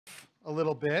a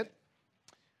little bit.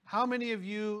 How many of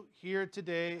you here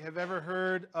today have ever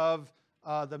heard of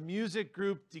the music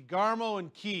group DeGarmo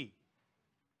and Key?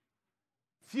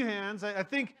 A few hands, I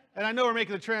think, and I know we're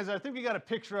making the transition. I think we got a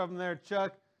picture of them there,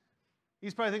 Chuck.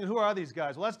 He's probably thinking, who are these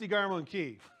guys? Well, that's DeGarmo and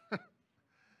Key.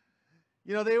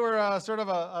 You know, they were sort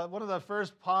of one of the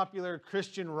first popular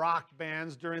Christian rock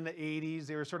bands during the 80s.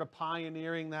 They were sort of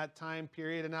pioneering that time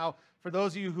period. And now, for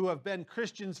those of you who have been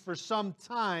Christians for some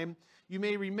time, you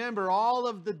may remember all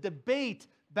of the debate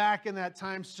back in that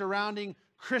time surrounding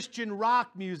Christian rock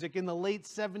music in the late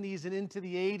 70s and into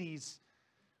the 80s.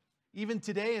 Even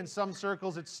today, in some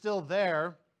circles, it's still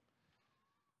there.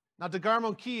 Now, DeGarmo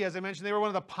and Key, as I mentioned, they were one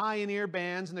of the pioneer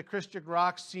bands in the Christian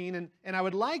rock scene. And I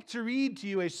would like to read to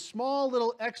you a small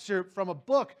little excerpt from a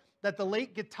book that the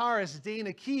late guitarist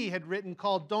Dana Key had written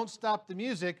called Don't Stop the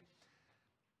Music.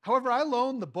 However, I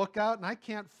loaned the book out and I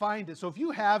can't find it. So if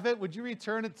you have it, would you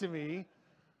return it to me?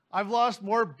 I've lost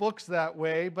more books that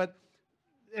way. But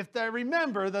if I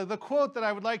remember, the quote that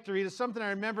I would like to read is something I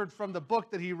remembered from the book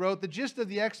that he wrote. The gist of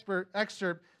the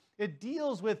excerpt, it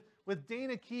deals with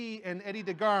Dana Key and Eddie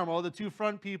DeGarmo, the two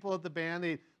front people of the band.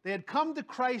 They had come to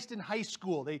Christ in high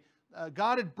school.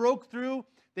 God had broke through.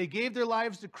 They gave their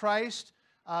lives to Christ.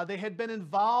 They had been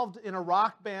involved in a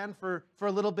rock band for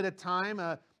a little bit of time.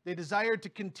 They desired to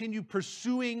continue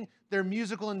pursuing their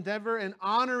musical endeavor and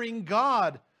honoring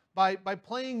God by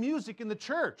playing music in the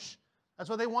church. That's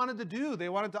what they wanted to do. They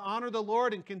wanted to honor the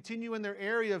Lord and continue in their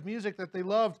area of music that they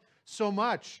loved so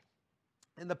much.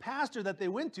 And the pastor that they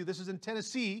went to, this is in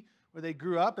Tennessee, where they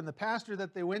grew up, and the pastor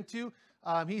that they went to,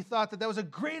 he thought that was a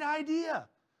great idea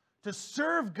to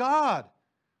serve God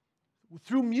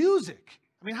through music.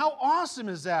 I mean, how awesome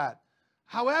is that?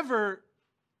 However,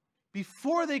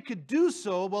 before they could do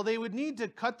so, well, they would need to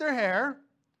cut their hair,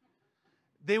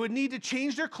 they would need to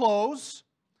change their clothes,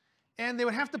 and they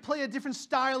would have to play a different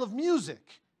style of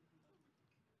music.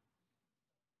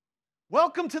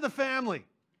 Welcome to the family.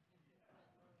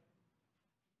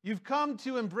 You've come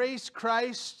to embrace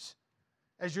Christ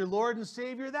as your Lord and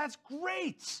Savior. That's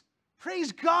great.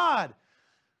 Praise God.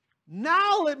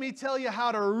 Now let me tell you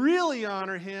how to really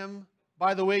honor Him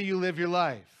by the way you live your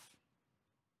life.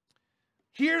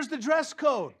 Here's the dress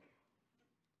code.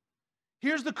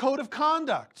 Here's the code of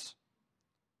conduct.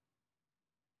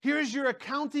 Here's your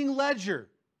accounting ledger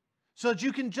so that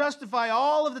you can justify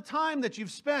all of the time that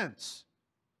you've spent.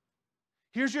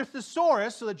 Here's your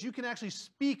thesaurus so that you can actually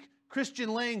speak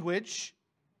Christian language.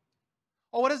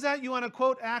 Oh, what is that? You want to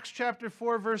quote Acts chapter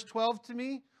 4, verse 12 to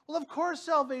me? Well, of course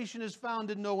salvation is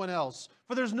found in no one else,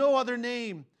 for there's no other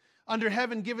name under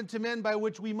heaven given to men by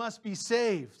which we must be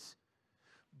saved.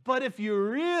 But if you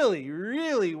really,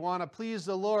 really want to please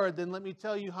the Lord, then let me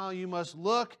tell you how you must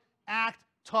look, act,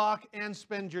 talk, and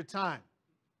spend your time.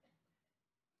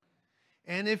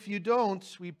 And if you don't,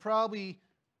 we probably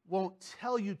won't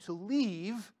tell you to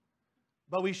leave,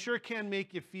 but we sure can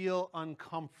make you feel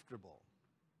uncomfortable.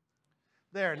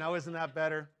 There, now isn't that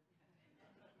better?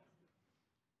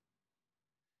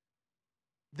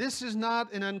 This is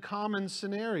not an uncommon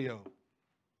scenario.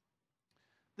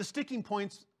 The sticking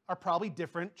points are probably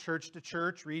different, church to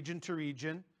church, region to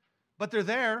region, but they're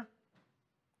there.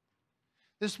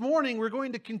 This morning, we're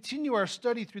going to continue our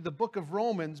study through the book of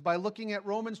Romans by looking at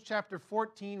Romans chapter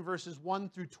 14, verses 1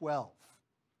 through 12.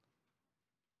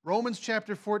 Romans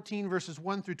chapter 14, verses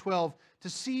 1 through 12, to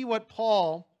see what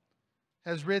Paul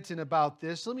has written about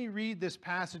this. Let me read this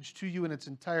passage to you in its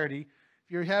entirety.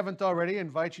 If you haven't already, I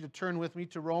invite you to turn with me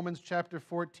to Romans chapter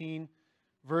 14,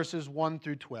 verses 1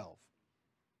 through 12.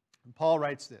 And Paul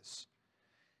writes this: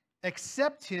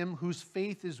 "Accept him whose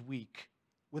faith is weak,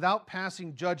 without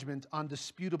passing judgment on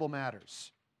disputable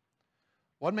matters.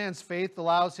 One man's faith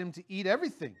allows him to eat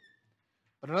everything,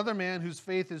 but another man whose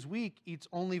faith is weak eats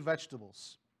only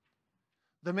vegetables.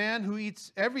 The man who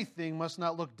eats everything must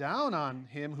not look down on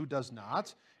him who does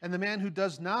not, and the man who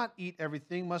does not eat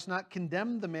everything must not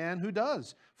condemn the man who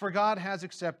does, for God has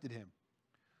accepted him.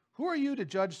 Who are you to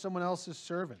judge someone else's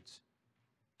servant?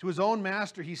 To his own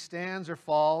master he stands or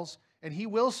falls, and he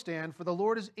will stand, for the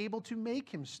Lord is able to make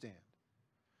him stand.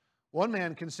 One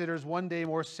man considers one day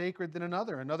more sacred than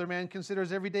another. Another man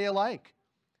considers every day alike.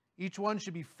 Each one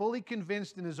should be fully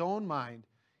convinced in his own mind.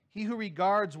 He who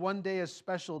regards one day as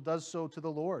special does so to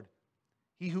the Lord.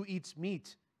 He who eats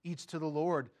meat eats to the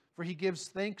Lord, for he gives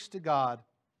thanks to God.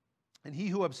 And he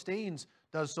who abstains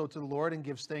does so to the Lord and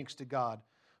gives thanks to God.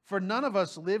 For none of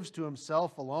us lives to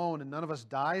himself alone, and none of us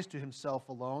dies to himself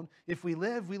alone. If we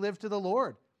live to the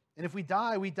Lord. And if we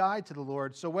die to the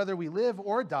Lord. So whether we live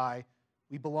or die,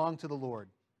 we belong to the Lord.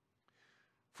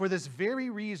 For this very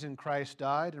reason Christ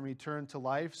died and returned to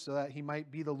life, so that he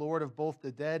might be the Lord of both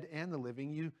the dead and the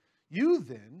living. You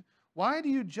then, why do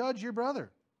you judge your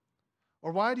brother?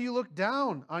 Or why do you look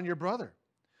down on your brother?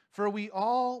 For we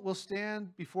all will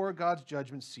stand before God's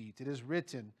judgment seat. It is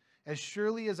written, as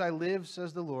surely as I live,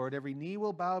 says the Lord, every knee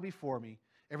will bow before me,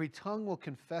 every tongue will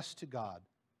confess to God.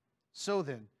 So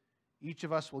then, each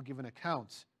of us will give an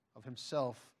account of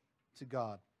himself to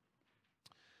God.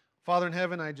 Father in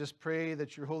heaven, I just pray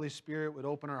that your Holy Spirit would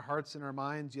open our hearts and our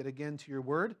minds yet again to your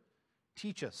word.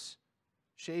 Teach us,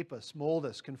 shape us, mold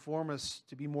us, conform us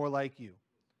to be more like you.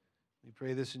 We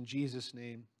pray this in Jesus'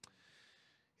 name.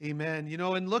 Amen. You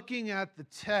know, in looking at the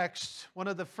text, one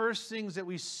of the first things that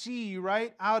we see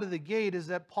right out of the gate is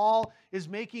that Paul is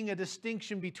making a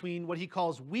distinction between what he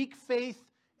calls weak faith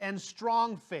and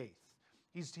strong faith.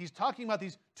 He's talking about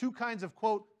these two kinds of,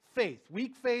 quote, faith,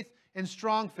 weak faith and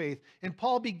strong faith. And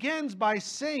Paul begins by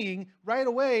saying right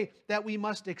away that we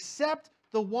must accept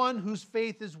the one whose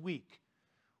faith is weak.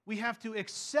 We have to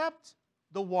accept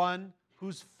the one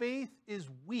whose faith is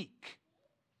weak.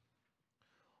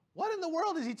 What in the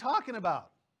world is he talking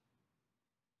about?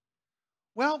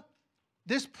 Well,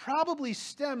 this probably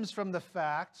stems from the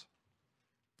fact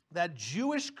that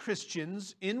Jewish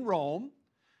Christians in Rome,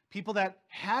 people that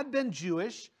had been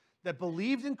Jewish, that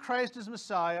believed in Christ as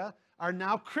Messiah, are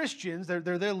now Christians.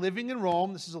 They're living in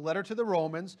Rome. This is a letter to the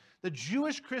Romans. The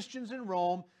Jewish Christians in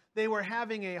Rome, they were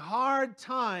having a hard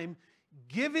time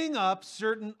giving up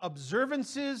certain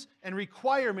observances and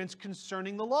requirements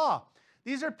concerning the law.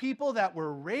 These are people that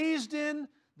were raised in,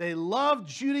 they loved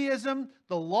Judaism,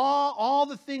 the law, all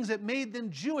the things that made them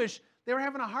Jewish. They were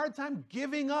having a hard time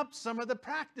giving up some of the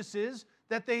practices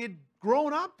that they had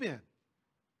grown up in.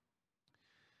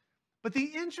 But the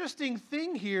interesting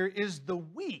thing here is the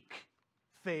weak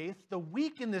faith, the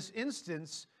weak in this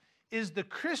instance, is the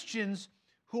Christians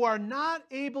who are not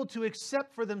able to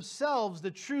accept for themselves the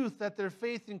truth that their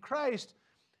faith in Christ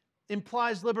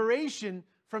implies liberation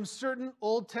from certain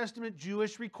Old Testament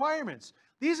Jewish requirements.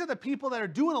 These are the people that are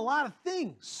doing a lot of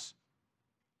things.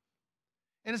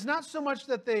 And it's not so much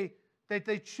that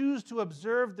they choose to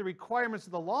observe the requirements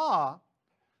of the law.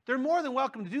 They're more than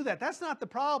welcome to do that. That's not the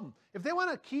problem. If they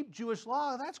want to keep Jewish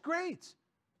law, that's great.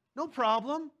 No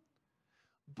problem.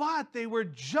 But they were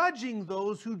judging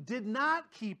those who did not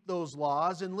keep those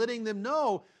laws and letting them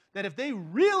know that if they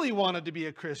really wanted to be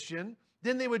a Christian,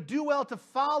 then they would do well to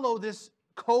follow this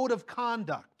code of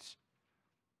conduct.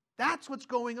 That's what's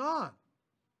going on.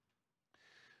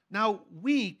 Now,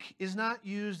 weak is not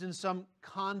used in some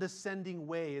condescending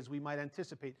way as we might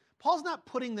anticipate. Paul's not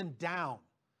putting them down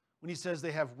when he says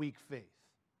they have weak faith.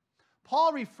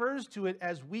 Paul refers to it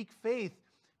as weak faith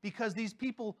because these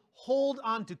people hold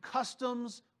on to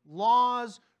customs,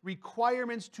 laws,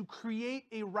 requirements to create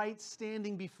a right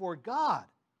standing before God.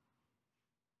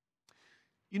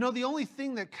 You know, the only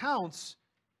thing that counts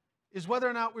is whether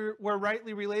or not we're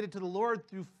rightly related to the Lord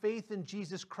through faith in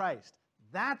Jesus Christ.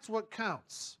 That's what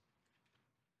counts.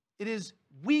 It is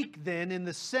weak then in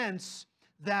the sense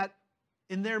that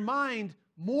in their mind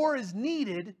more is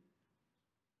needed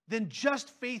than just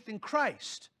faith in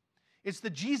Christ. It's the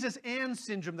Jesus and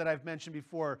syndrome that I've mentioned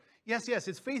before. Yes,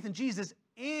 it's faith in Jesus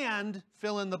and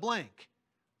fill in the blank.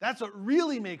 That's what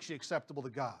really makes you acceptable to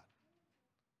God.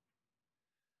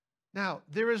 Now,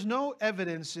 there is no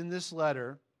evidence in this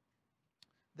letter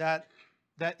that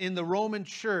in the Roman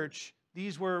church,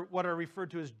 these were what are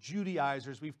referred to as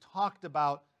Judaizers. We've talked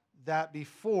about that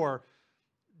before.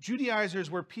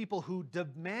 Judaizers were people who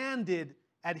demanded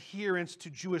adherence to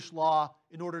Jewish law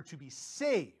in order to be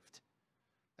saved.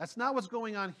 That's not what's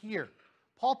going on here.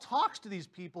 Paul talks to these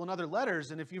people in other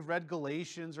letters, and if you've read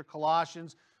Galatians or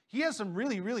Colossians, he has some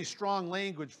really, really strong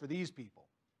language for these people.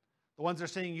 The ones that are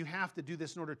saying you have to do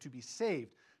this in order to be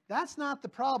saved. That's not the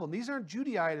problem. These aren't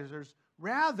Judaizers.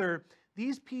 Rather,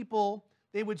 these people,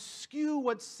 they would skew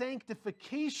what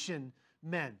sanctification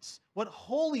meant, what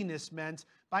holiness meant,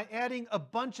 by adding a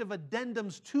bunch of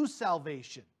addendums to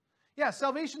salvation. Yeah,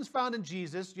 salvation's found in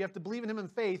Jesus. You have to believe in him in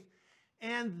faith,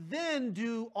 and then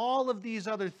do all of these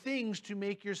other things to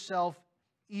make yourself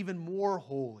even more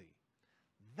holy.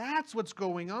 That's what's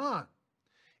going on.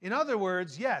 In other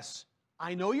words, yes,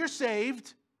 I know you're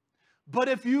saved, but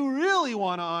if you really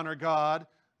want to honor God,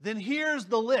 then here's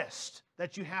the list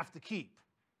that you have to keep.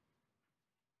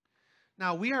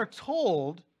 Now, we are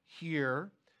told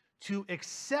here to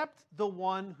accept the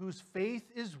one whose faith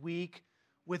is weak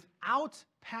without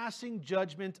passing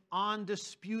judgment on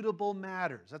disputable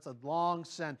matters. That's a long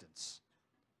sentence.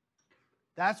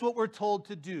 That's what we're told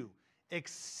to do.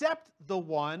 Accept the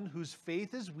one whose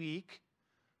faith is weak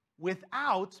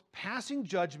without passing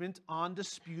judgment on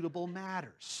disputable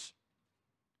matters.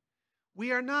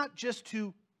 We are not just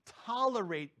to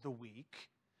tolerate the weak.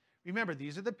 Remember,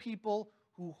 these are the people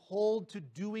who hold to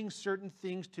doing certain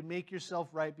things to make yourself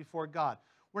right before God.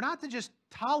 We're not to just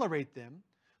tolerate them,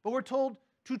 but we're told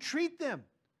to treat them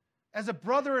as a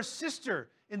brother or sister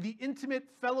in the intimate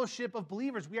fellowship of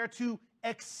believers. We are to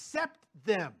accept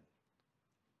them.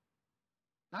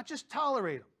 Not just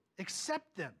tolerate them,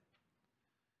 accept them.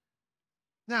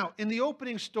 Now, in the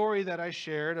opening story that I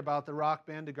shared about the rock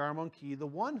band DeGarmo and Key, the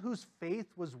one whose faith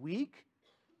was weak,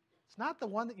 it's not the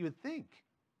one that you would think.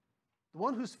 The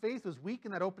one whose faith was weak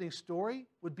in that opening story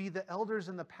would be the elders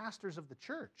and the pastors of the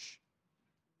church.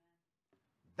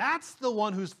 That's the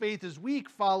one whose faith is weak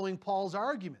following Paul's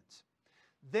argument.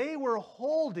 They were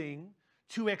holding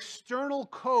to external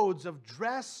codes of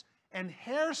dress and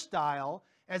hairstyle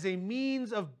as a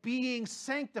means of being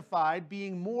sanctified,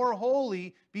 being more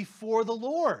holy before the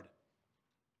Lord.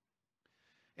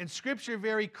 And Scripture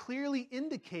very clearly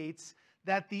indicates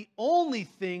that the only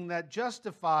thing that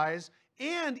justifies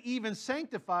and even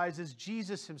sanctifies is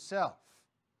Jesus himself.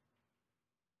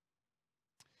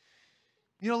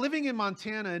 You know, living in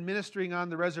Montana and ministering on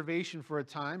the reservation for a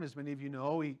time, as many of you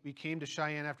know, we came to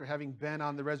Cheyenne after having been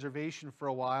on the reservation for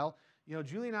a while. You know,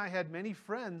 Julie and I had many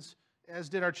friends, as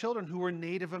did our children, who were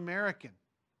Native American.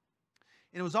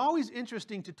 And it was always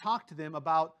interesting to talk to them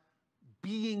about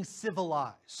being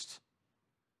civilized.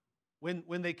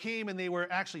 When they came and they were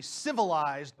actually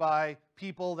civilized by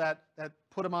people that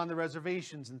put them on the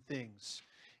reservations and things.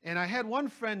 And I had one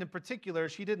friend in particular,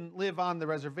 she didn't live on the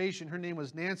reservation. Her name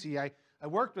was Nancy. I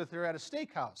worked with her at a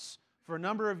steakhouse for a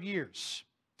number of years.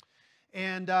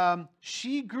 And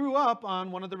she grew up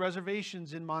on one of the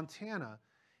reservations in Montana.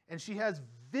 And she has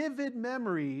vivid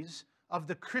memories of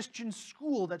the Christian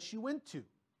school that she went to.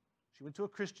 She went to a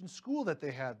Christian school that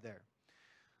they had there.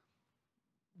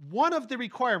 One of the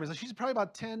requirements, she's probably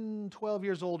about 10, 12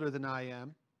 years older than I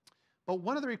am, but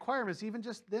one of the requirements, even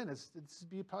just then, it's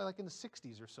probably like in the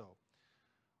 60s or so.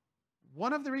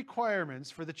 One of the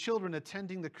requirements for the children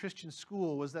attending the Christian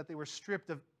school was that they were stripped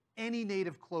of any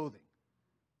native clothing.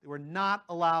 They were not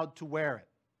allowed to wear it,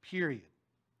 period.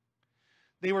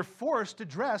 They were forced to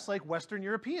dress like Western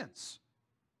Europeans.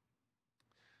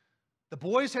 The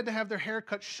boys had to have their hair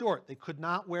cut short. They could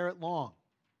not wear it long.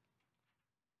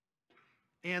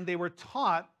 And they were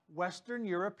taught Western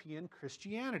European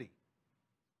Christianity.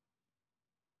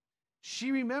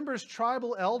 She remembers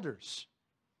tribal elders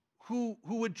who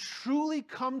would truly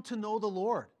come to know the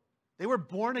Lord. They were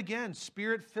born again,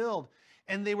 Spirit-filled,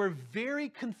 and they were very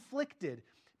conflicted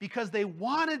because they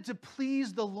wanted to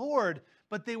please the Lord,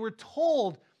 but they were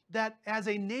told that as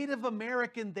a Native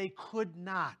American, they could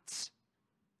not.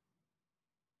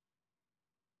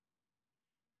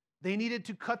 They needed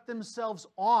to cut themselves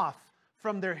off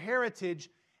from their heritage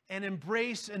and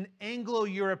embrace an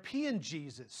Anglo-European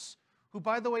Jesus, who,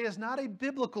 by the way, is not a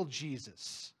biblical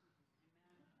Jesus.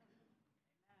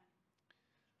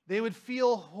 They would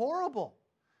feel horrible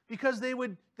because they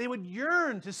would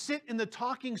yearn to sit in the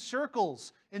talking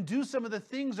circles and do some of the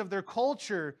things of their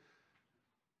culture,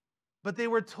 but they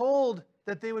were told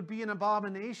that they would be an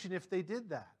abomination if they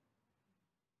did that.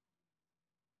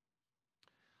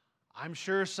 I'm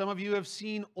sure some of you have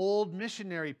seen old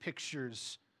missionary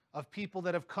pictures of people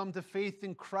that have come to faith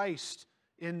in Christ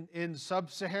in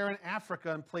sub-Saharan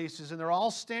Africa and places, and they're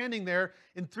all standing there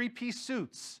in three-piece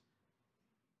suits.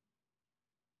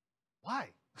 Why?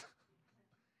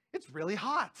 It's really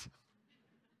hot.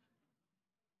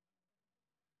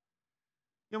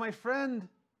 You know, my friend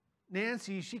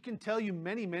Nancy, she can tell you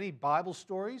many, many Bible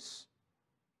stories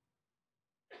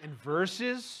and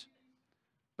verses,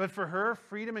 but for her,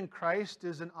 freedom in Christ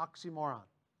is an oxymoron.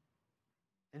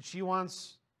 And she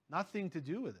wants nothing to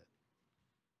do with it.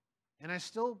 And I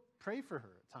still pray for her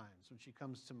at times when she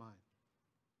comes to mind.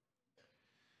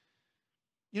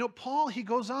 You know, Paul, he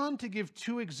goes on to give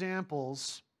two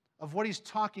examples of what he's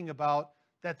talking about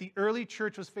that the early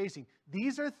church was facing.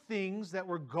 These are things that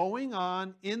were going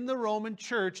on in the Roman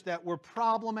church that were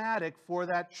problematic for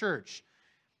that church.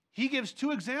 He gives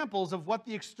two examples of what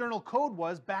the external code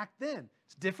was back then.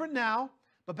 It's different now,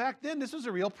 but back then this was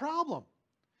a real problem.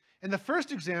 And the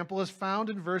first example is found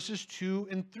in verses 2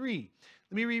 and 3.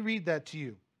 Let me reread that to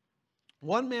you.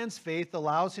 One man's faith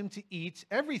allows him to eat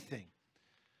everything,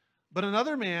 but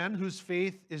another man whose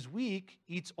faith is weak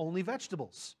eats only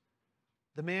vegetables.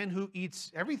 The man who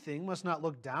eats everything must not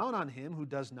look down on him who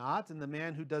does not, and the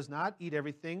man who does not eat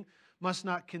everything must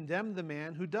not condemn the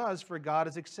man who does, for God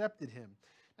has accepted him.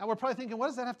 Now we're probably thinking, what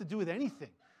does that have to do with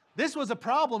anything? This was a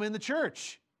problem in the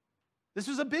church. This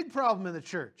was a big problem in the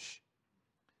church.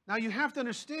 Now you have to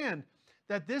understand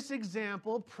that this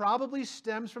example probably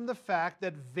stems from the fact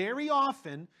that very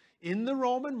often in the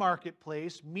Roman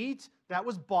marketplace, meat that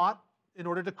was bought in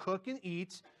order to cook and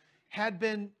eat had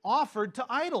been offered to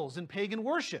idols in pagan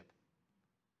worship.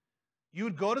 You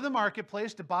would go to the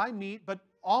marketplace to buy meat, but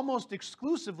almost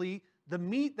exclusively the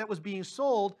meat that was being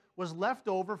sold was left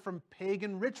over from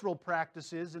pagan ritual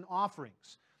practices and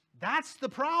offerings. That's the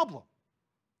problem.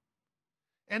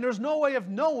 And there's no way of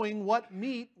knowing what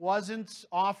meat wasn't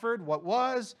offered, what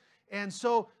was. And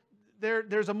so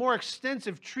there's a more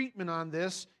extensive treatment on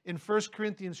this in 1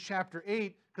 Corinthians chapter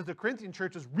 8, because the Corinthian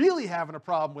church was really having a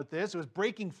problem with this. It was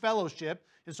breaking fellowship,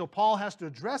 and so Paul has to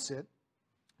address it.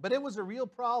 But it was a real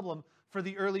problem for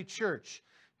the early church.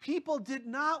 People did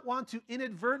not want to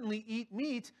inadvertently eat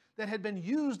meat that had been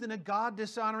used in a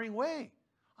God-dishonoring way.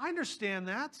 I understand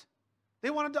that. They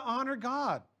wanted to honor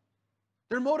God.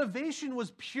 Their motivation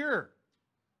was pure.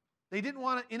 They didn't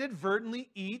want to inadvertently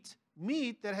eat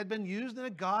meat that had been used in a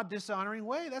God-dishonoring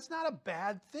way. That's not a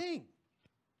bad thing.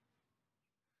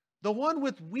 The one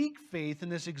with weak faith in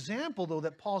this example, though,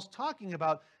 that Paul's talking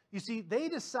about, you see, they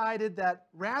decided that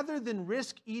rather than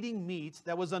risk eating meat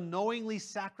that was unknowingly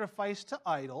sacrificed to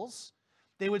idols,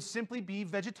 they would simply be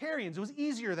vegetarians. It was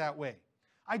easier that way.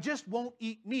 I just won't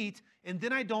eat meat, and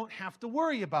then I don't have to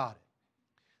worry about it.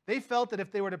 They felt that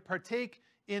if they were to partake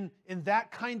in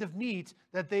that kind of meat,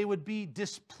 that they would be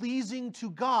displeasing to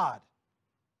God.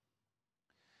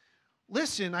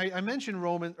 Listen, I mentioned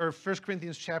 1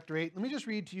 Corinthians chapter 8. Let me just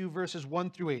read to you verses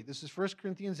 1 through 8. This is 1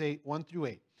 Corinthians 8, 1 through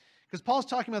 8. Because Paul's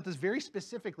talking about this very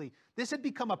specifically. This had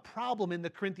become a problem in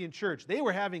the Corinthian church. They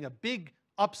were having a big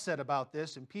upset about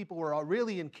this, and people were all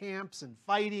really in camps and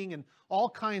fighting and all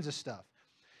kinds of stuff.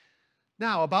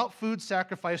 Now, about food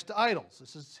sacrificed to idols.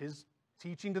 This is his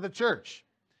teaching to the church.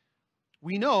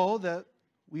 We know that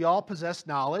we all possess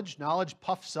knowledge. Knowledge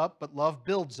puffs up, but love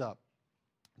builds up.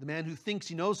 The man who thinks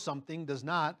he knows something does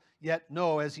not yet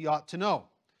know as he ought to know.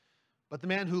 But the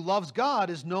man who loves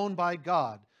God is known by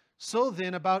God. So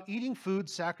then, about eating food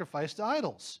sacrificed to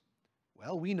idols.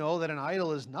 Well, we know that an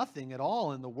idol is nothing at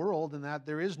all in the world, and that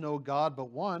there is no God but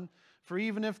one. For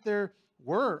even if there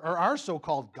were, or are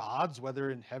so-called gods, whether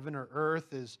in heaven or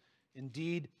earth, as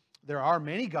indeed there are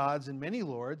many gods and many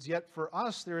lords, yet for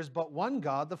us there is but one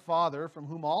God, the Father, from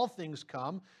whom all things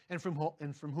come, and from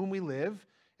whom we live.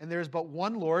 And there is but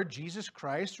one Lord, Jesus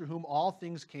Christ, through whom all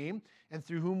things came, and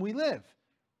through whom we live.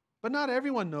 But not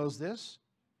everyone knows this.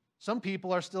 Some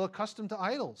people are still accustomed to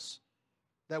idols,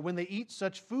 that when they eat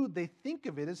such food, they think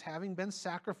of it as having been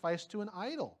sacrificed to an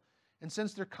idol. And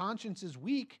since their conscience is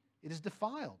weak, it is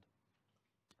defiled.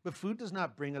 But food does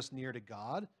not bring us near to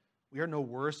God. We are no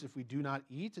worse if we do not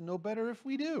eat, and no better if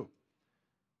we do.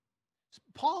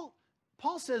 Paul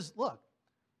says, look,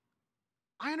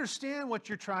 I understand what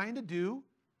you're trying to do.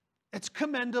 It's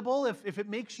commendable if it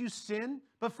makes you sin.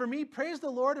 But for me, praise the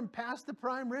Lord and pass the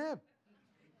prime rib.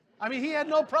 I mean, he had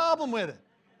no problem with it.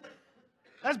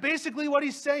 That's basically what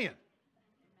he's saying.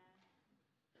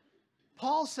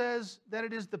 Paul says that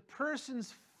it is the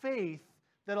person's faith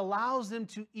that allows them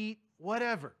to eat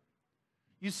whatever.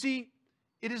 You see,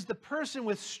 it is the person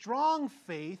with strong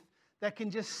faith that can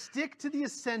just stick to the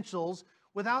essentials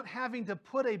without having to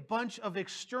put a bunch of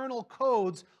external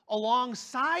codes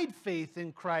alongside faith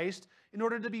in Christ in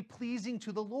order to be pleasing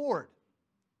to the Lord.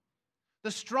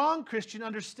 The strong Christian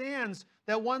understands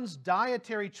that one's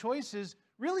dietary choices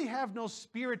really have no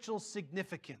spiritual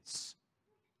significance.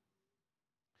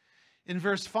 In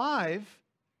verse 5,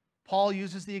 Paul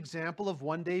uses the example of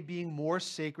one day being more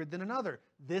sacred than another.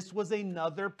 This was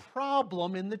another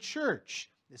problem in the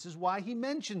church. This is why he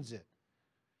mentions it.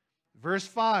 Verse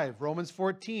 5, Romans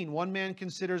 14, one man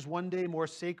considers one day more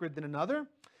sacred than another.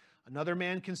 Another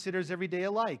man considers every day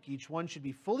alike. Each one should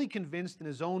be fully convinced in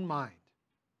his own mind.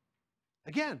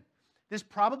 Again, this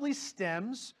probably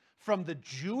stems from the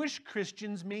Jewish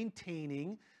Christians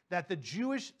maintaining that the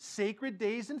Jewish sacred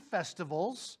days and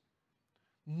festivals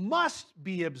must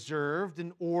be observed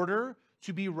in order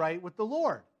to be right with the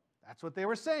Lord. That's what they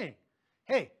were saying.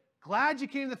 Hey, glad you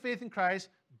came to faith in Christ,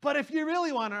 but if you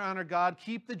really want to honor God,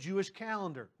 keep the Jewish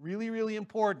calendar. Really, really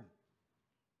important.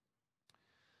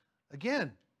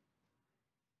 Again,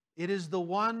 it is the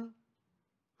one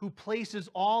who places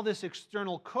all this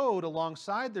external code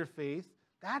alongside their faith.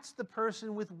 That's the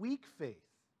person with weak faith.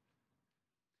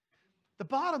 The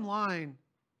bottom line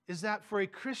is that for a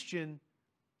Christian,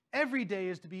 every day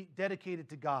is to be dedicated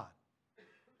to God.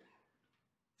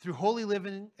 Through holy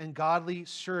living and godly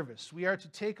service, we are to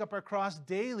take up our cross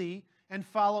daily and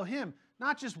follow Him.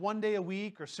 Not just one day a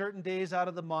week or certain days out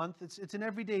of the month. It's an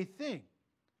everyday thing.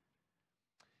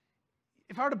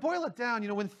 if I were to boil it down,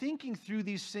 when thinking through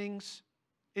these things,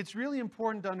 it's really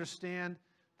important to understand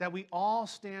that we all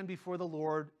stand before the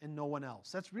Lord and no one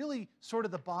else. That's really sort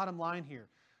of the bottom line here.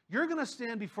 You're going to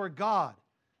stand before God,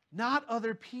 not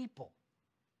other people.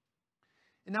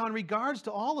 And now in regards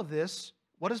to all of this,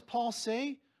 what does Paul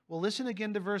say? Well, listen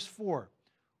again to verse 4.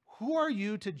 Who are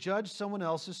you to judge someone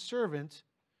else's servant?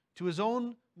 To his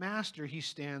own master he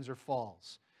stands or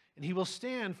falls. And he will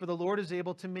stand, for the Lord is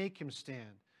able to make him stand.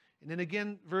 And then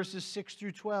again, verses 6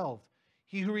 through 12.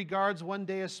 He who regards one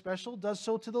day as special does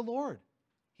so to the Lord.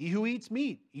 He who eats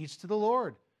meat eats to the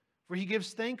Lord, for he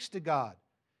gives thanks to God.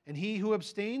 And he who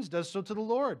abstains does so to the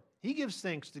Lord. He gives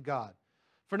thanks to God.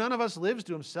 For none of us lives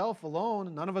to himself alone,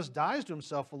 and none of us dies to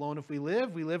himself alone. If we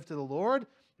live to the Lord.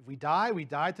 If we die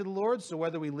to the Lord. So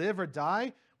whether we live or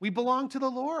die, we belong to the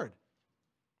Lord.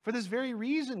 For this very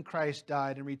reason Christ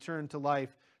died and returned to life,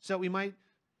 so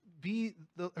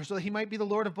that he might be the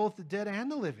Lord of both the dead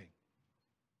and the living.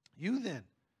 You then,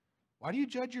 why do you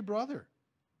judge your brother?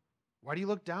 Why do you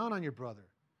look down on your brother?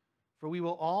 For we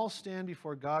will all stand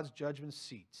before God's judgment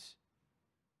seats.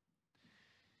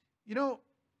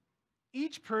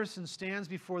 Each person stands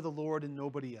before the Lord and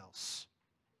nobody else.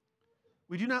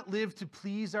 We do not live to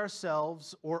please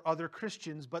ourselves or other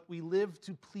Christians, but we live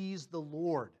to please the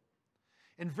Lord.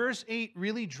 And verse 8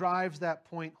 really drives that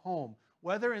point home.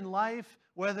 Whether in life,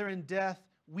 whether in death,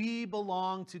 we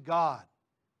belong to God.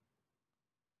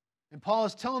 And Paul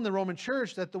is telling the Roman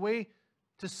church that the way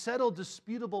to settle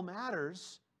disputable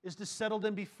matters is to settle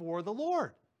them before the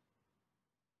Lord.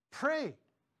 Pray.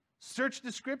 Search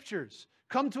the Scriptures.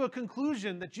 Come to a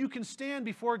conclusion that you can stand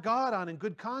before God on in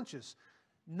good conscience.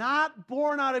 Not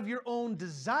born out of your own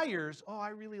desires. Oh, I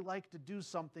really like to do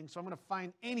something, so I'm going to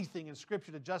find anything in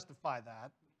Scripture to justify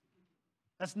that.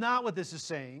 That's not what this is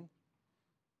saying.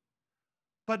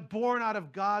 But born out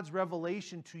of God's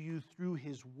revelation to you through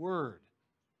His Word.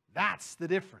 That's the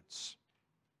difference.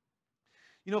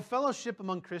 Fellowship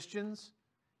among Christians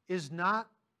is not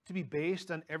to be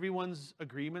based on everyone's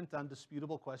agreement on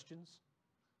disputable questions.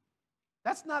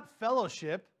 That's not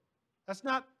fellowship. That's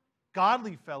not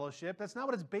godly fellowship. That's not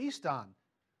what it's based on,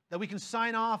 that we can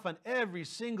sign off on every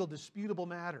single disputable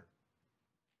matter.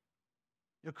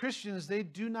 Christians, they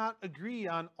do not agree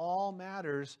on all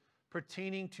matters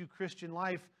pertaining to Christian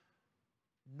life,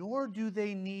 nor do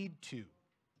they need to.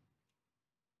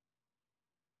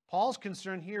 Paul's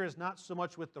concern here is not so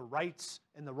much with the rights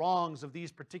and the wrongs of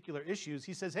these particular issues.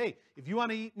 He says, hey, if you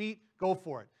want to eat meat, go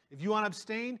for it. If you want to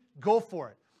abstain, go for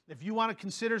it. If you want to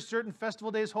consider certain festival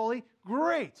days holy,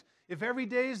 great. If every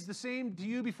day is the same to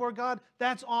you before God,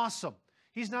 that's awesome.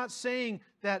 He's not saying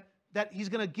that he's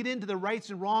going to get into the rights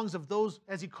and wrongs of those,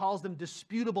 as he calls them,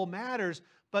 disputable matters,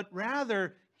 but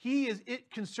rather he is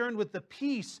concerned with the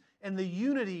peace and the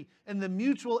unity and the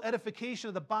mutual edification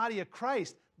of the body of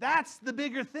Christ. That's the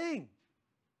bigger thing.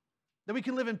 That we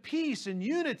can live in peace and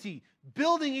unity,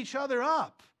 building each other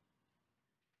up.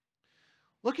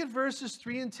 Look at verses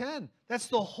 3 and 10. That's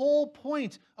the whole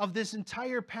point of this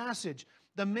entire passage.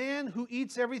 The man who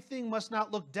eats everything must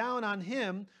not look down on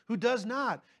him who does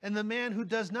not. And the man who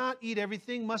does not eat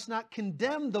everything must not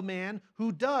condemn the man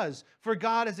who does, for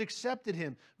God has accepted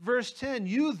him. Verse 10,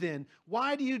 you then,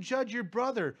 why do you judge your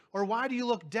brother? Or why do you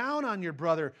look down on your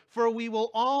brother? For we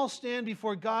will all stand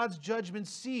before God's judgment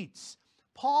seats.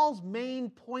 Paul's main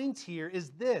point here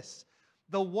is this.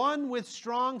 The one with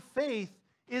strong faith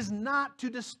is not to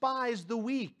despise the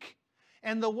weak.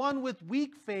 And the one with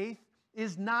weak faith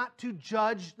is not to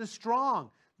judge the strong.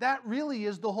 That really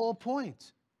is the whole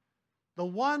point. The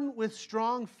one with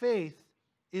strong faith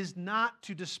is not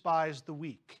to despise the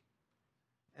weak.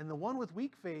 And the one with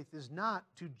weak faith is not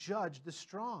to judge the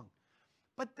strong.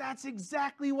 But that's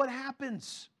exactly what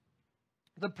happens.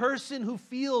 The person who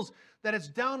feels that it's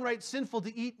downright sinful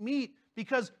to eat meat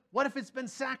because what if it's been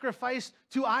sacrificed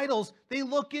to idols? They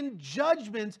look in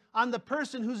judgment on the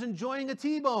person who's enjoying a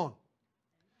T-bone.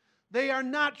 They are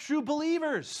not true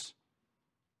believers,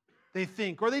 they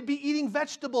think, or they'd be eating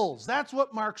vegetables. That's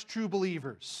what marks true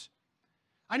believers.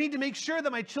 I need to make sure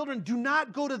that my children do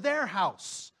not go to their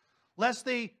house, lest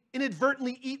they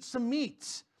inadvertently eat some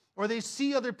meat, or they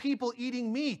see other people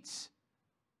eating meat.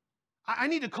 I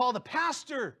need to call the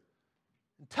pastor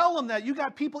and tell them that you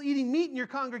got people eating meat in your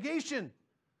congregation.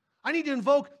 I need to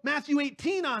invoke Matthew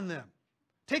 18 on them.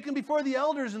 Take them before the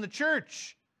elders in the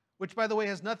church. Which, by the way,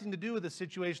 has nothing to do with a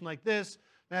situation like this.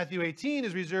 Matthew 18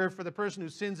 is reserved for the person who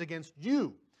sins against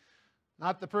you,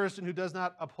 not the person who does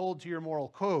not uphold to your moral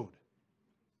code.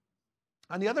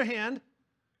 On the other hand,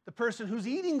 the person who's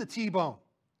eating the T-bone,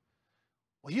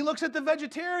 well, he looks at the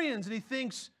vegetarians and he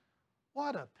thinks,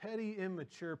 what a petty,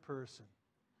 immature person.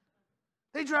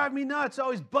 They drive me nuts,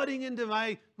 always butting into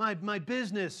my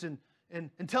business and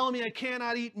telling me I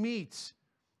cannot eat meat.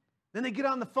 Then they get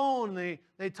on the phone and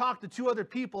they talk to two other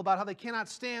people about how they cannot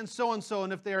stand so-and-so,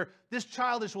 and if they're this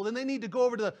childish, well, then they need to go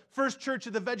over to the First Church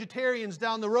of the Vegetarians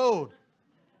down the road.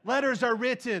 Letters are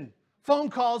written. Phone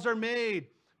calls are made.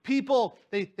 People,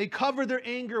 they cover their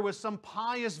anger with some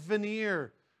pious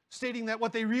veneer, stating that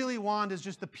what they really want is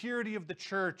just the purity of the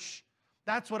church.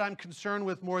 That's what I'm concerned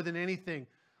with more than anything.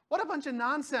 What a bunch of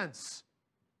nonsense.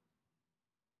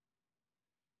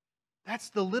 That's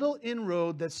the little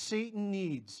inroad that Satan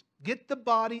needs. Get the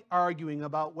body arguing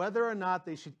about whether or not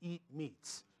they should eat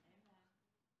meats.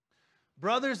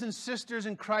 Brothers and sisters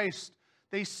in Christ,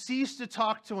 they cease to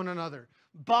talk to one another.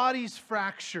 Bodies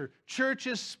fracture.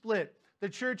 Churches split. The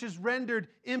church is rendered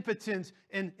impotent.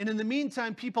 And in the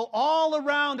meantime, people all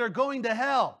around are going to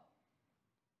hell.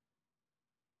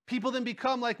 People then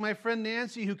become like my friend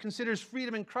Nancy, who considers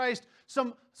freedom in Christ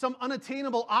some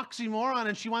unattainable oxymoron,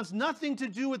 and she wants nothing to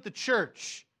do with the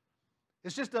church.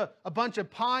 It's just a bunch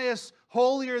of pious,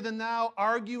 holier-than-thou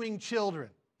arguing children.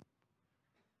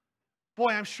 Boy,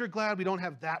 I'm sure glad we don't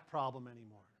have that problem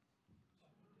anymore.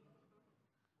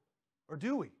 Or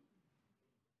do we?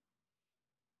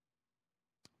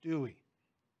 Do we?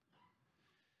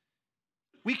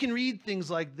 We can read things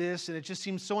like this, and it just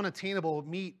seems so unattainable.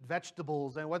 Meat,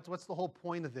 vegetables, and what's the whole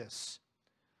point of this?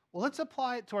 Well, let's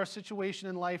apply it to our situation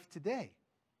in life today.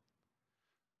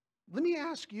 Let me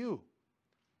ask you,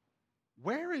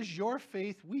 where is your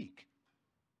faith weak?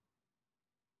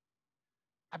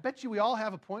 I bet you we all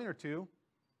have a point or two.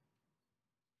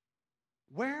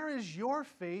 Where is your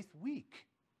faith weak?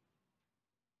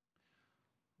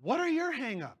 What are your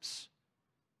hang-ups?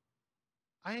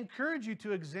 I encourage you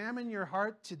to examine your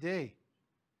heart today.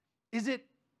 Is it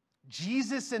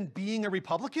Jesus and being a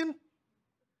Republican?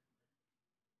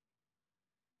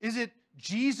 Is it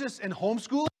Jesus and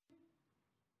homeschooling?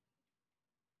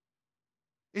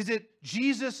 Is it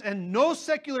Jesus and no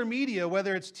secular media,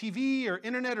 whether it's TV or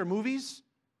internet or movies?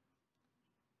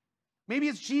 Maybe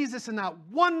it's Jesus and not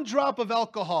one drop of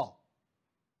alcohol.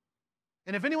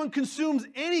 And if anyone consumes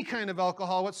any kind of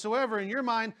alcohol whatsoever, in your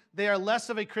mind, they are less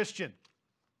of a Christian.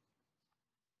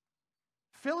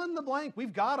 Fill in the blank.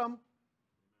 We've got them.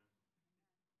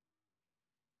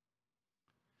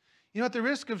 You know, at the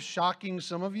risk of shocking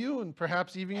some of you and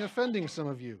perhaps even offending some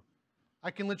of you,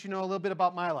 I can let you know a little bit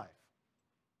about my life.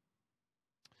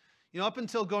 You know, up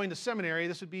until going to seminary,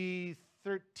 this would be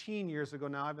 13 years ago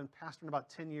now. I've been pastoring about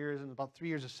 10 years and about 3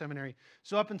 years of seminary.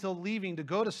 So up until leaving to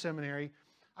go to seminary,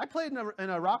 I played in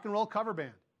a rock and roll cover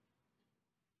band.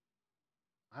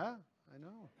 Huh? I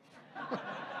know.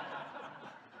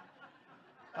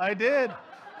 I did.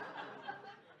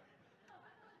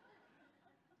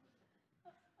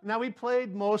 Now, we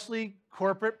played mostly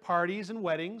corporate parties and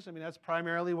weddings. I mean, that's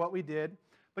primarily what we did.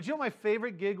 But you know what my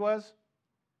favorite gig was?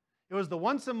 It was the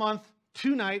once a month,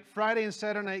 2-night, Friday and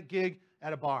Saturday night gig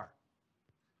at a bar.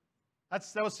 That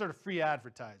was sort of free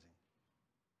advertising.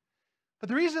 But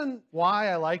the reason why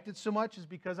I liked it so much is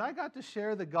because I got to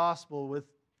share the gospel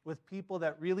with people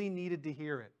that really needed to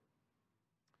hear it.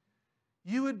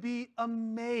 You would be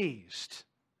amazed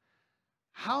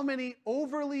how many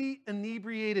overly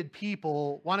inebriated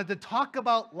people wanted to talk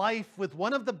about life with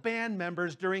one of the band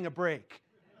members during a break.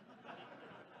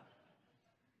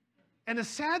 And the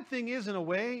sad thing is, in a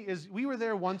way, is we were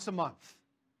there once a month.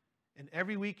 And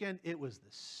every weekend, it was the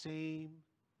same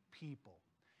people.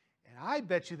 And I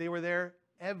bet you they were there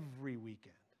every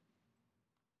weekend.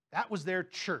 That was their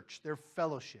church, their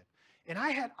fellowship. And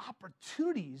I had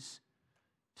opportunities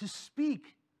to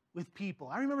speak with people.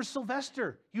 I remember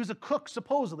Sylvester. He was a cook,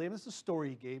 supposedly. I mean, this is a story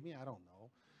he gave me. I don't know.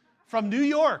 From New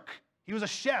York. He was a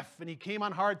chef, and he came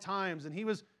on Hard Times. And he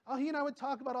and I would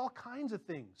talk about all kinds of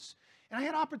things. And I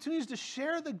had opportunities to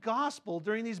share the gospel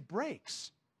during these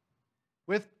breaks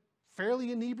with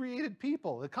fairly inebriated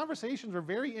people. The conversations were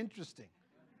very interesting.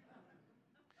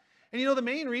 And you know, the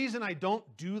main reason I don't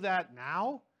do that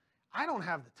now, I don't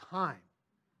have the time.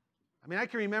 I mean, I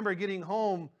can remember getting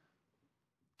home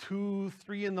 2,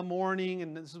 3 in the morning,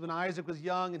 and this is when Isaac was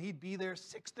young, and he'd be there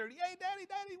 6:30. Hey,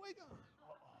 Daddy, wake up.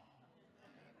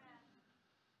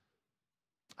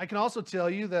 I can also tell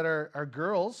you that our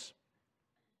girls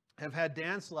have had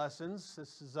dance lessons.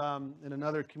 This is in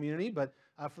another community, but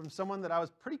from someone that I was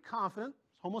pretty confident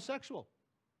is homosexual.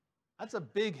 That's a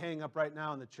big hang-up right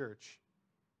now in the church.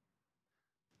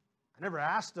 I never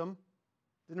asked him.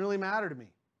 Didn't really matter to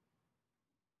me.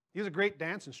 He was a great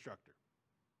dance instructor.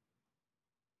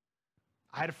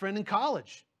 I had a friend in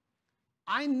college.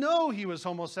 I know he was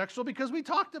homosexual because we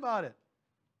talked about it.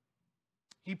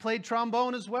 He played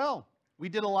trombone as well. We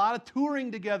did a lot of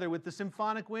touring together with the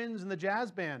Symphonic Winds and the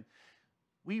jazz band.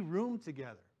 We roomed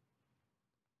together.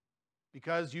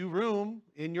 Because you room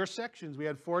in your sections. We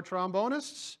had 4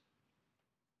 trombonists,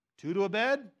 2 to a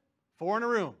bed, 4 in a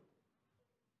room.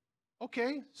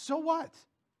 Okay, so what?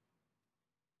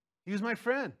 He was my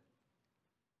friend.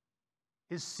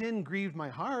 His sin grieved my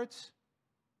heart.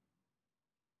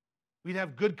 We'd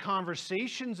have good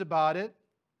conversations about it.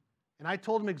 And I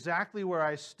told him exactly where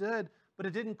I stood, but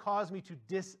it didn't cause me to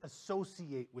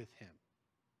disassociate with him.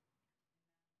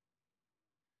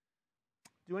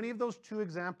 Do any of those 2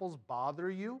 examples bother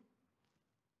you?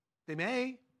 They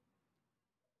may.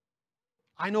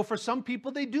 I know for some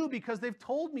people they do because they've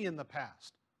told me in the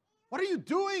past. What are you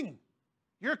doing?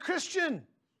 You're a Christian.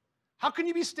 How can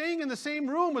you be staying in the same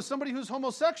room with somebody who's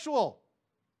homosexual?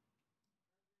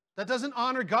 That doesn't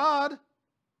honor God.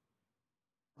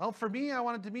 Well, for me, I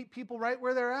wanted to meet people right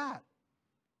where they're at.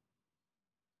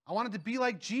 I wanted to be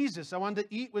like Jesus. I wanted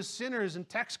to eat with sinners and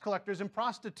tax collectors and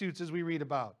prostitutes, as we read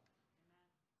about.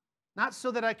 Not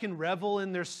so that I can revel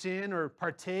in their sin or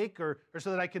partake, or so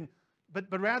that I can, but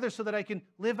rather so that I can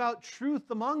live out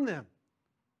truth among them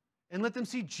and let them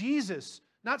see Jesus,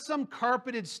 not some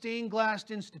carpeted, stained-glass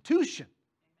institution.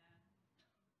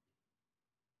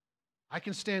 I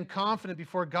can stand confident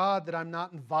before God that I'm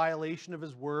not in violation of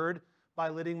His Word by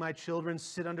letting my children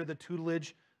sit under the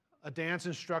tutelage a dance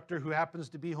instructor who happens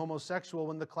to be homosexual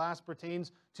when the class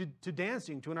pertains to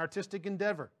dancing, to an artistic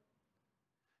endeavor.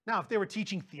 Now, if they were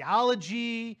teaching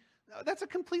theology, that's a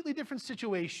completely different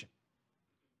situation.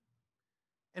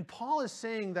 And Paul is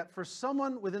saying that for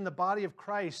someone within the body of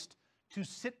Christ to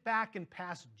sit back and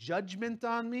pass judgment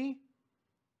on me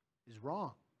is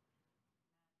wrong.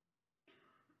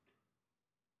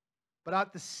 But on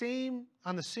the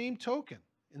same token,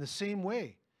 in the same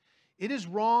way, it is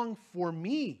wrong for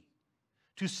me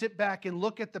to sit back and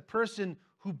look at the person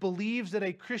who believes that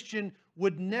a Christian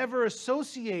would never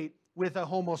associate with a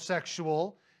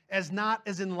homosexual as not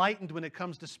as enlightened when it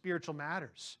comes to spiritual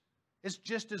matters. It's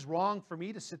just as wrong for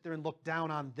me to sit there and look down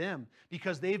on them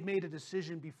because they've made a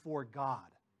decision before God.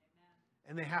 Amen.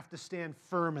 And they have to stand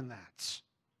firm in that.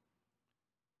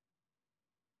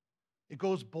 It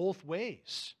goes both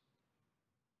ways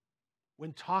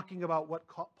when talking about what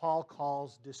Paul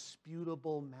calls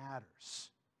disputable matters.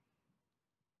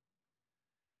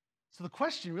 So the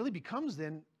question really becomes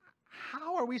then,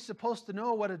 how are we supposed to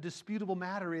know what a disputable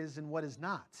matter is and what is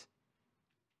not?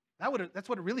 That's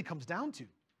what it really comes down to.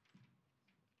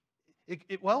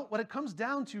 Well, what it comes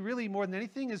down to really more than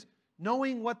anything is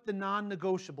knowing what the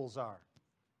non-negotiables are.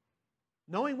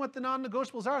 Knowing what the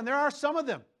non-negotiables are, and there are some of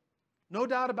them, no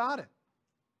doubt about it.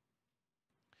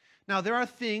 Now, there are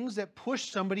things that push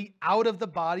somebody out of the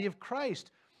body of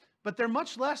Christ, but they're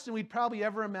much less than we'd probably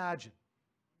ever imagine.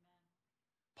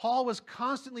 Paul was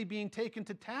constantly being taken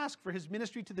to task for his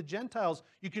ministry to the Gentiles.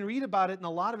 You can read about it in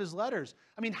a lot of his letters.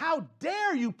 I mean, how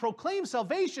dare you proclaim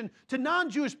salvation to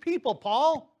non-Jewish people,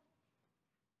 Paul?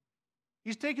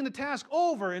 He's taken the task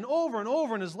over and over and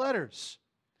over in his letters.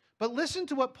 But listen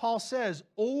to what Paul says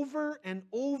over and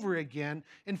over again.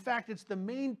 In fact, it's the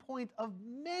main point of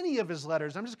many of his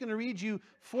letters. I'm just going to read you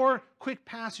 4 quick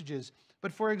passages.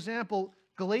 But for example,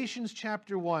 Galatians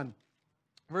chapter 1,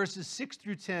 verses 6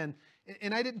 through 10.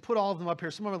 And I didn't put all of them up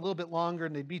here. Some of them are a little bit longer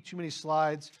and they'd be too many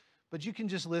slides. But you can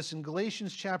just listen.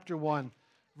 Galatians chapter 1,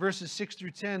 verses 6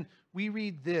 through 10. We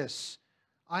read this.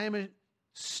 I am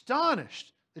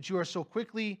astonished that you are so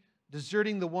quickly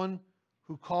deserting the one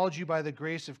who called you by the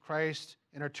grace of Christ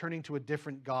and are turning to a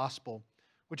different gospel,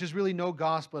 which is really no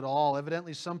gospel at all.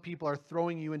 Evidently, some people are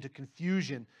throwing you into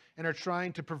confusion and are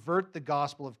trying to pervert the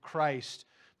gospel of Christ.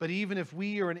 But even if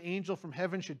we or an angel from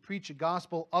heaven should preach a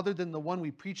gospel other than the one we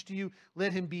preach to you,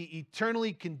 let him be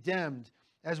eternally condemned.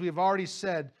 As we have already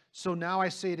said, so now I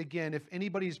say it again, if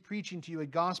anybody is preaching to you a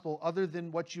gospel other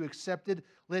than what you accepted,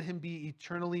 let him be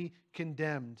eternally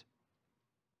condemned.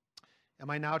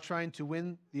 Am I now trying to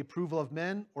win the approval of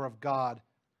men or of God?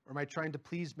 Or am I trying to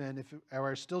please men? If I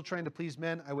were still trying to please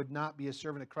men, I would not be a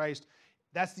servant of Christ.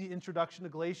 That's the introduction to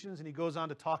Galatians, and he goes on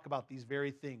to talk about these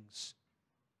very things.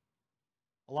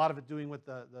 A lot of it doing with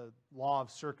the law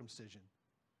of circumcision.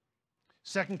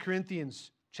 2 Corinthians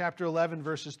chapter 11,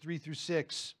 verses 3 through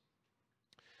 6.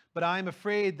 But I am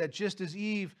afraid that just as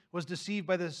Eve was deceived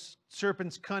by the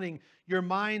serpent's cunning, your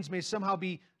minds may somehow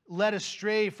be led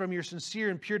astray from your sincere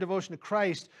and pure devotion to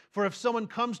Christ. For if someone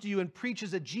comes to you and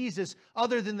preaches a Jesus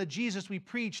other than the Jesus we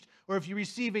preached, or if you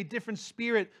receive a different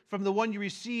spirit from the one you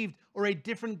received, or a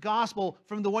different gospel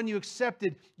from the one you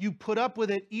accepted, you put up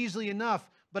with it easily enough.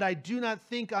 But I do not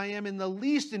think I am in the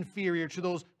least inferior to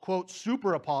those, quote,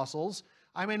 super apostles.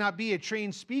 I may not be a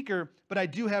trained speaker, but I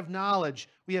do have knowledge.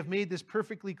 We have made this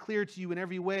perfectly clear to you in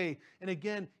every way. And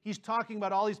again, he's talking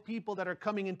about all these people that are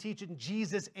coming and teaching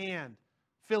Jesus and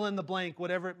fill in the blank,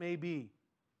 whatever it may be.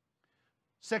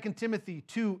 2 Timothy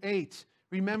 2:8.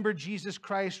 Remember Jesus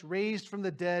Christ, raised from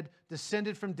the dead,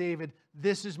 descended from David.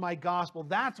 This is my gospel.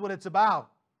 That's what it's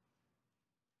about.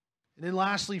 And then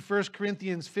lastly, 1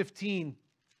 Corinthians 15,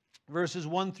 verses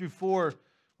 1 through 4,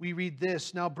 we read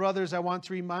this. Now, brothers, I want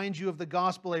to remind you of the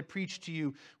gospel I preached to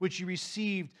you, which you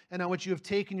received and on which you have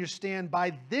taken your stand.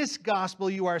 By this gospel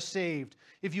you are saved,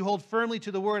 if you hold firmly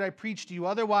to the word I preached to you.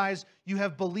 Otherwise, you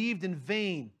have believed in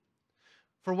vain.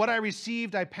 For what I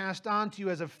received, I passed on to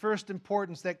you as of first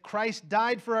importance, that Christ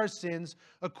died for our sins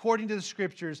according to the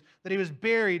Scriptures, that he was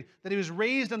buried, that he was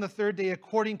raised on the third day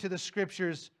according to the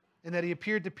Scriptures, and that he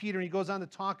appeared to Peter. And he goes on to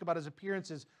talk about his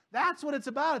appearances. That's what it's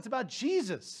about. It's about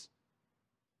Jesus.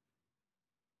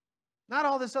 Not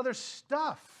all this other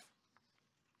stuff.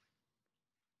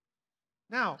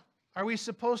 Now, are we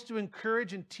supposed to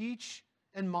encourage and teach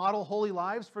and model holy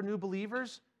lives for new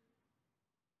believers?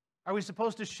 Are we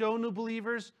supposed to show new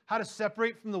believers how to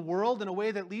separate from the world in a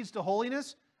way that leads to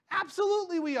holiness?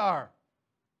 Absolutely we are.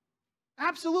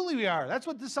 Absolutely we are. That's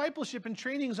what discipleship and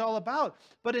training is all about.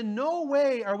 But in no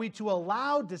way are we to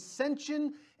allow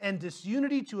dissension and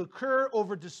disunity to occur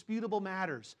over disputable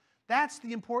matters. That's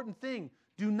the important thing.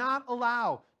 Do not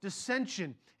allow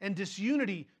dissension and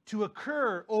disunity to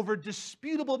occur over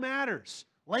disputable matters.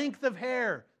 Length of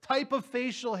hair, type of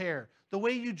facial hair, the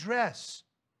way you dress.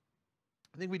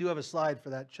 I think we do have a slide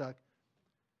for that, Chuck.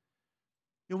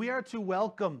 We are to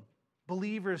welcome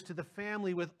believers to the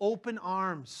family with open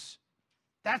arms.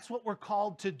 That's what we're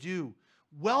called to do.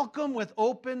 Welcome with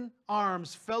open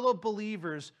arms fellow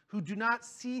believers who do not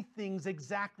see things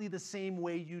exactly the same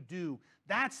way you do.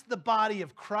 That's the body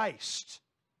of Christ.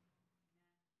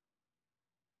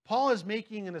 Paul is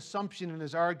making an assumption in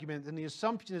his argument, and the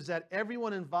assumption is that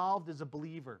everyone involved is a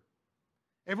believer.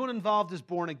 Everyone involved is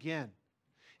born again.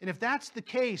 And if that's the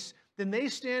case, then they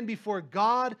stand before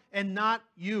God and not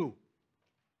you.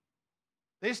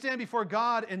 They stand before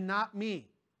God and not me.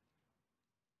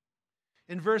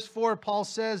 In verse 4, Paul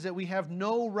says that we have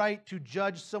no right to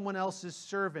judge someone else's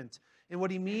servant. And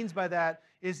what he means by that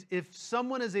is if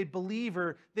someone is a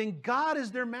believer, then God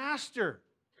is their master.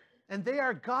 And they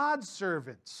are God's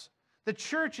servants. The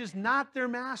church is not their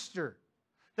master.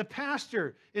 The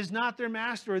pastor is not their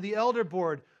master, or the elder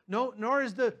board. No, nor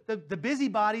is the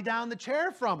busybody down the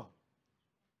chair from them.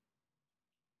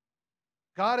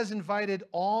 God has invited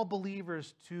all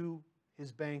believers to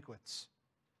his banquets.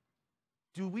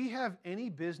 Do we have any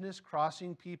business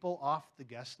crossing people off the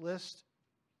guest list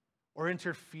or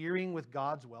interfering with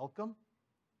God's welcome?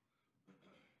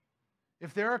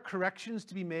 If there are corrections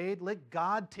to be made, let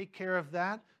God take care of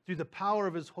that through the power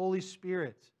of his Holy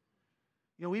Spirit.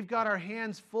 We've got our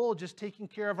hands full just taking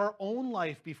care of our own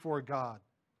life before God.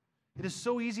 It is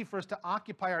so easy for us to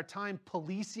occupy our time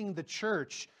policing the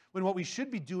church when what we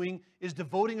should be doing is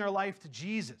devoting our life to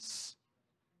Jesus.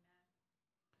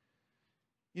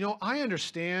 I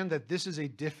understand that this is a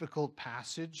difficult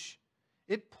passage.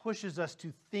 It pushes us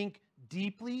to think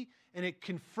deeply, and it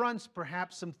confronts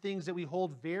perhaps some things that we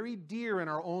hold very dear in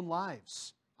our own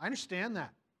lives. I understand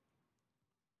that.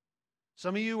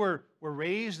 Some of you were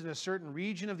raised in a certain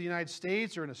region of the United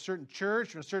States or in a certain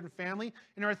church or a certain family,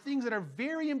 and there are things that are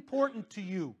very important to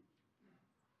you.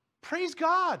 Praise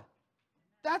God.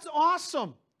 That's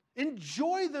awesome.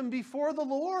 Enjoy them before the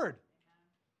Lord.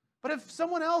 But if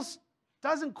someone else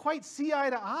doesn't quite see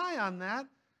eye to eye on that,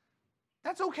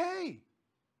 that's okay.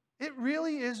 It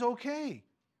really is okay.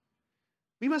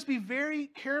 We must be very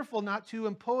careful not to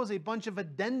impose a bunch of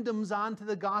addendums onto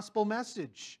the gospel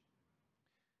message.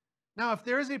 Now, if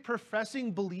there is a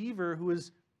professing believer who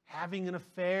is having an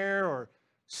affair or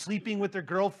sleeping with their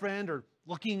girlfriend or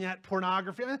looking at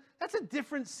pornography, that's a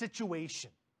different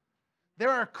situation. There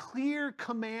are clear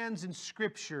commands in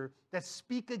Scripture that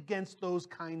speak against those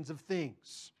kinds of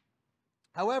things.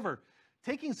 However,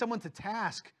 taking someone to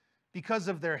task because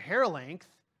of their hair length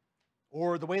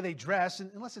or the way they dress,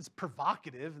 unless it's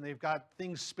provocative and they've got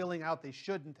things spilling out they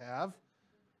shouldn't have,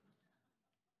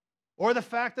 or the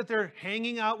fact that they're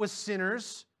hanging out with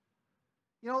sinners,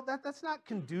 that's not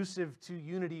conducive to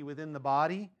unity within the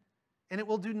body, and it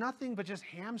will do nothing but just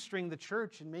hamstring the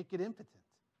church and make it impotent.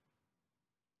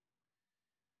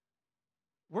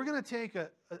 We're going to take a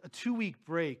 2-week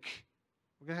break.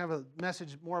 We're going to have a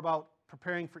message more about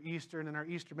preparing for Easter and in our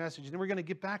Easter message, and then we're going to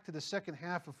get back to the second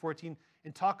half of 14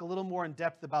 and talk a little more in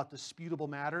depth about disputable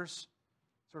matters,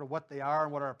 sort of what they are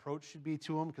and what our approach should be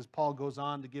to them, because Paul goes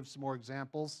on to give some more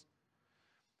examples.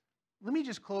 let me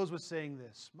just close with saying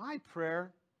this. My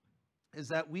prayer is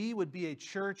that we would be a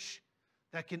church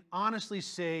that can honestly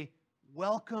say,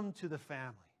 welcome to the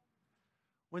family.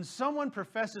 When someone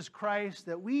professes Christ,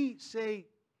 that we say,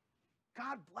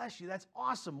 God bless you, that's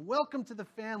awesome. Welcome to the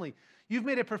family. You've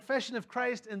made a profession of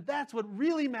Christ, and that's what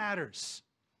really matters.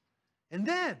 And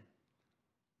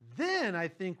then I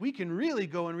think we can really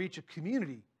go and reach a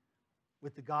community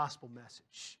with the gospel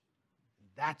message. And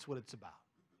that's what it's about.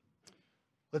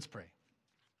 Let's pray.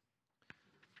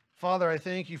 Father, I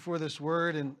thank you for this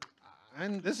word, and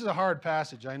this is a hard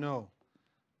passage, I know,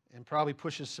 and probably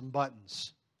pushes some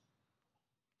buttons.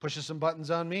 Pushes some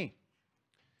buttons on me.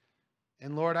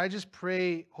 And Lord, I just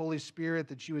pray, Holy Spirit,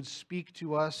 that you would speak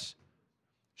to us.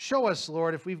 Show us,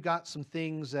 Lord, if we've got some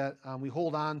things that we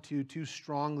hold on to too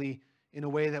strongly in a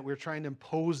way that we're trying to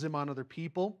impose them on other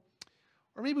people.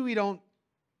 Or maybe we don't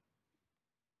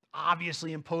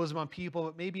obviously impose them on people,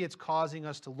 but maybe it's causing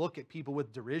us to look at people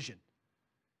with derision,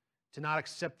 to not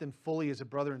accept them fully as a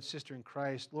brother and sister in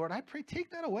Christ. Lord, I pray,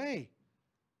 take that away.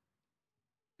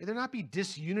 May there not be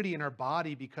disunity in our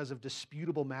body because of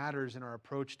disputable matters in our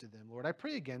approach to them. Lord, I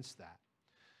pray against that.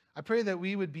 I pray that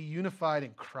we would be unified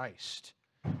in Christ,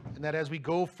 and that as we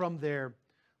go from there,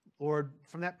 Lord,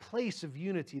 from that place of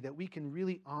unity, that we can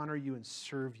really honor you and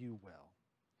serve you well.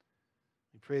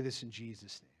 We pray this in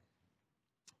Jesus'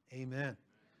 name. Amen.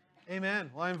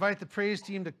 Amen. Well, I invite the praise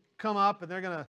team to come up, and they're going to